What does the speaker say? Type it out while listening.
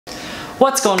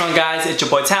What's going on, guys? It's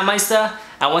your boy TanMista.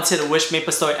 I wanted to wish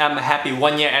Maplestory a happy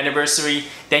 1-year anniversary.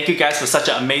 Thank you guys for such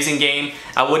an amazing game.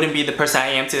 I wouldn't be the person I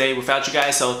am today without you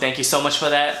guys, so thank you so much for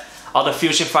that. All the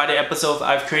Fusion Friday episodes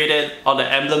I've created, all the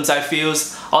emblems I've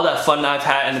fused, all that fun I've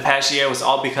had in the past year was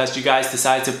all because you guys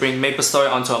decided to bring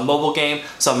Maplestory onto a mobile game,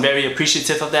 so I'm very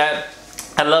appreciative of that.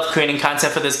 I love creating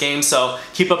content for this game, so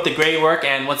keep up the great work,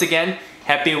 and once again,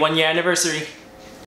 happy 1-year anniversary.